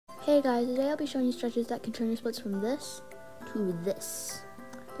Hey guys, today I'll be showing you stretches that can turn your splits from this to this.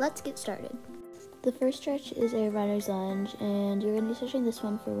 Let's get started. The first stretch is a runner's lunge, and you're going to be stretching this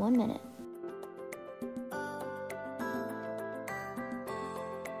one for 1 minute.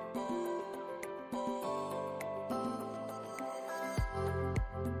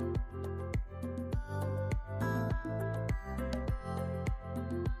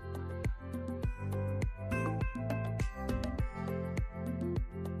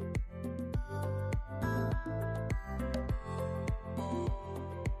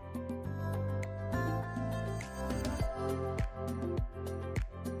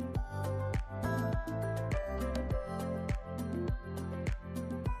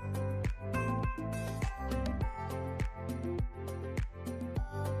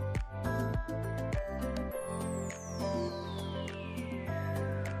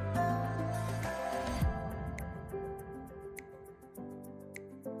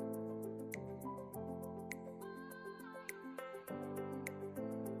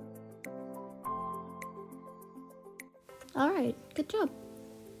 Alright, good job.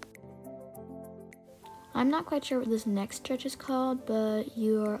 I'm not quite sure what this next stretch is called, but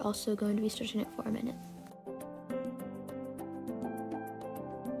you are also going to be stretching it for a minute.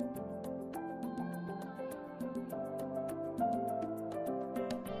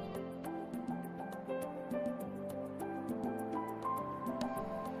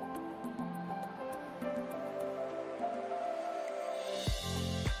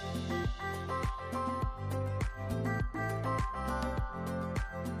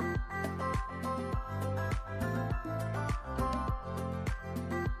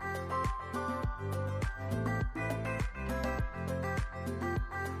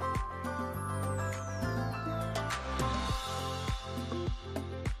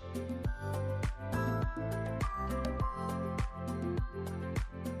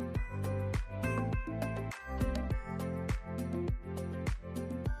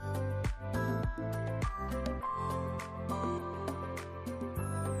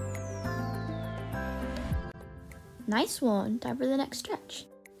 Nice one. Time for the next stretch.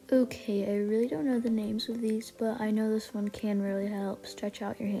 Okay, I really don't know the names of these, but I know this one can really help stretch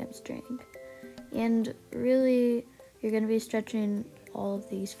out your hamstring. And really, you're going to be stretching all of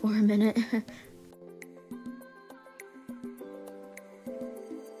these for a minute.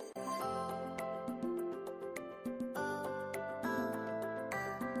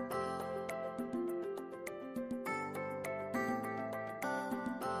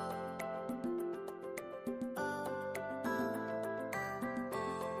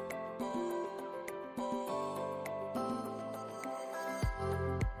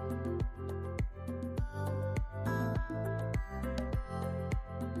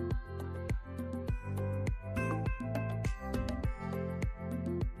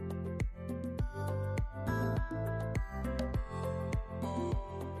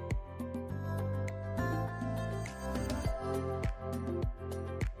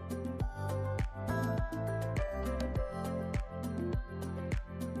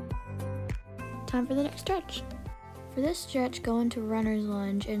 Time for the next stretch. For this stretch, go into runner's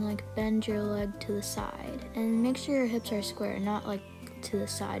lunge and bend your leg to the side. And make sure your hips are square, not to the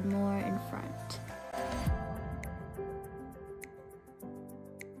side, more in front.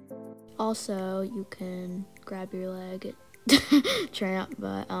 Also, you can grab your leg. Try not,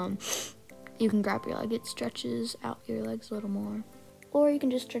 but you can grab your leg. It stretches out your legs a little more. Or you can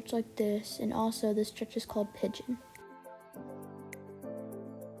just stretch like this. And also, this stretch is called pigeon.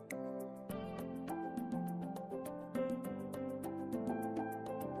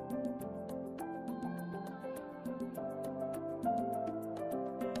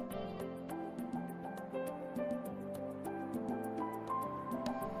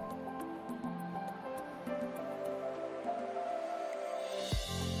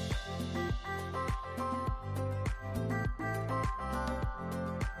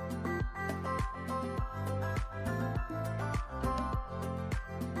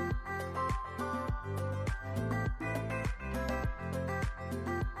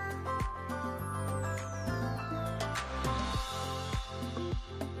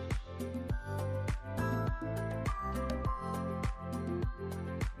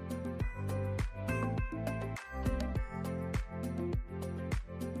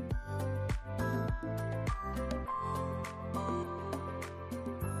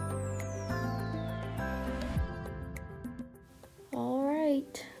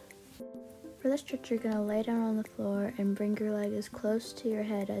 For this stretch, you're going to lay down on the floor and bring your leg as close to your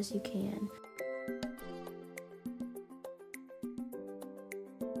head as you can.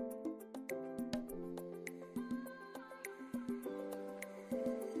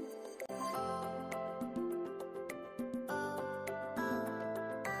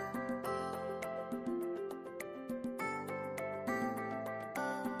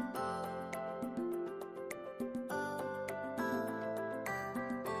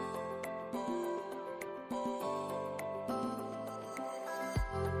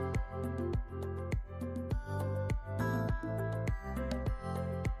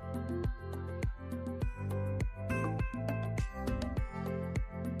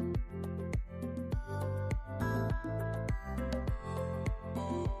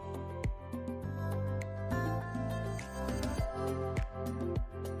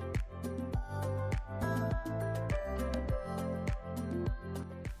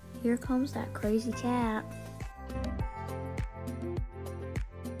 here comes that crazy cat.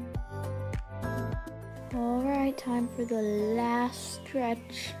 Alright, time for the last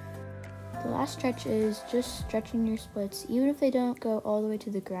stretch. The last stretch is just stretching your splits. Even if they don't go all the way to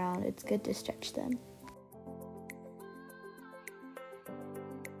the ground, it's good to stretch them.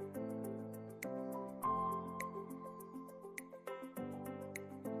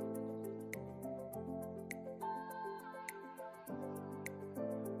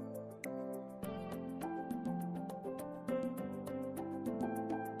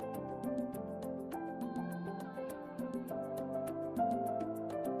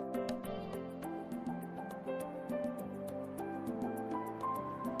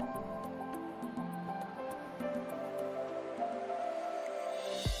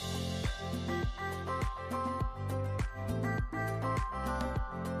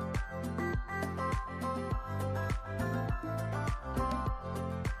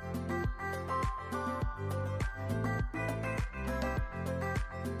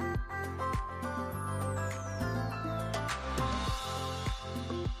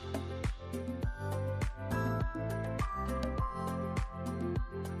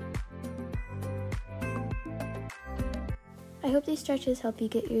 I hope these stretches help you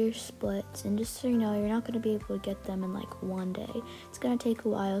get your splits, and just so you know, you're not going to be able to get them in like one day. It's going to take a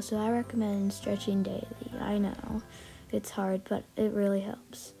while, so I recommend stretching daily. I know, it's hard, but it really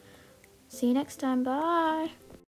helps. See you next time, bye!